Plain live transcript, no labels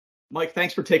Mike,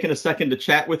 thanks for taking a second to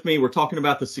chat with me. We're talking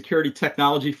about the Security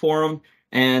Technology Forum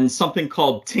and something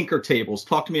called Tinker Tables.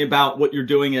 Talk to me about what you're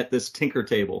doing at this Tinker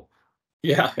Table.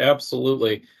 Yeah,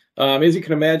 absolutely. As you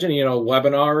can imagine,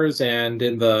 webinars and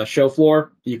in the show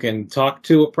floor, you can talk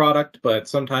to a product, but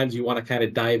sometimes you want to kind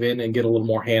of dive in and get a little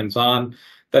more hands-on.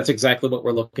 That's exactly what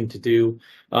we're looking to do.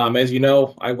 As you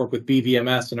know, I work with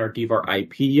BVMS and our DVAR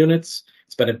IP units.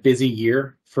 It's been a busy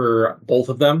year for both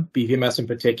of them. BVMS in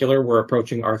particular, we're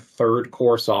approaching our third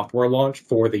core software launch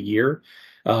for the year.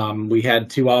 We had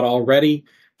two out already.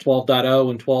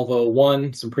 12.0 and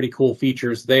 12.01, some pretty cool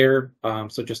features there.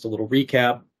 So just a little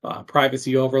recap,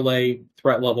 privacy overlay,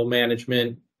 threat level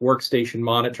management, workstation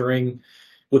monitoring.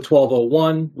 With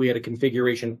 12.01, we had a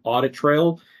configuration audit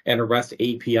trail and a REST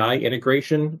API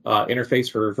integration, interface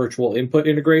for virtual input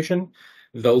integration.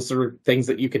 Those are things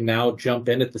that you can now jump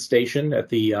in at the station at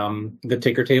the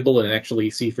Tinker Table and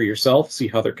actually see for yourself, see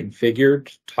how they're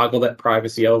configured, toggle that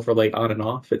privacy overlay on and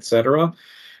off, etc.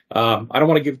 I don't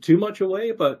want to give too much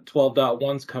away, but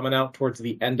 12.1 is coming out towards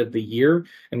the end of the year,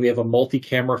 and we have a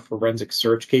multi-camera forensic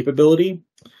search capability.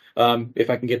 If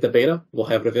I can get the beta, we'll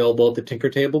have it available at the Tinker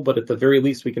Table, but at the very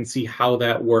least, we can see how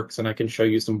that works, and I can show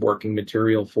you some working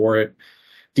material for it.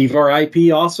 DVAR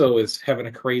IP also is having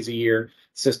a crazy year.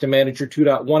 System Manager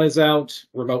 2.1 is out.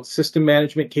 Remote system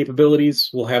management capabilities,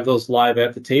 we'll have those live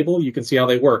at the table. You can see how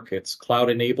they work. It's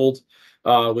cloud-enabled.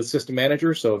 With System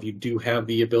Manager. So if you do have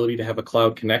the ability to have a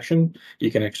cloud connection, you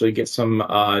can actually get some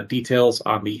details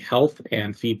on the health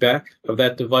and feedback of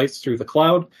that device through the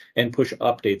cloud and push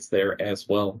updates there as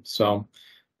well. So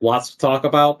lots to talk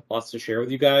about, lots to share with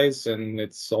you guys, and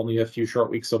it's only a few short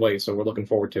weeks away. So we're looking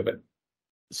forward to it.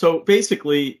 So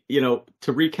basically, to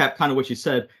recap kind of what you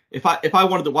said, if I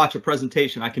wanted to watch a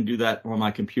presentation, I can do that on my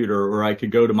computer, or I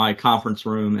could go to my conference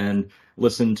room and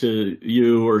listen to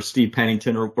you or Steve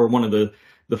Pennington or one of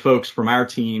the folks from our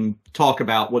team talk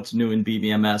about what's new in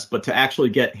BVMS. But to actually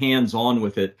get hands-on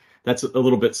with it, that's a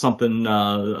little bit something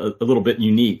a little bit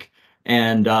unique.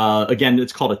 And again,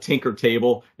 it's called a Tinker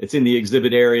Table. It's in the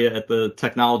exhibit area at the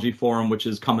Technology Forum, which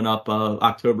is coming up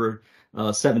October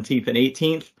 17th and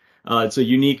 18th. It's a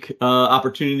unique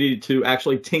opportunity to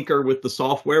actually tinker with the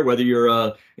software, whether you're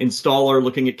an installer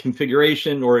looking at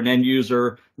configuration or an end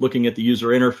user looking at the user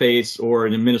interface or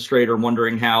an administrator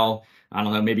wondering how, I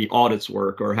don't know, maybe audits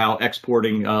work or how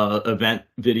exporting event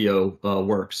video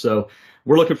works. So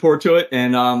we're looking forward to it,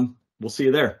 and we'll see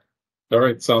you there. All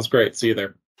right. Sounds great. See you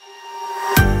there.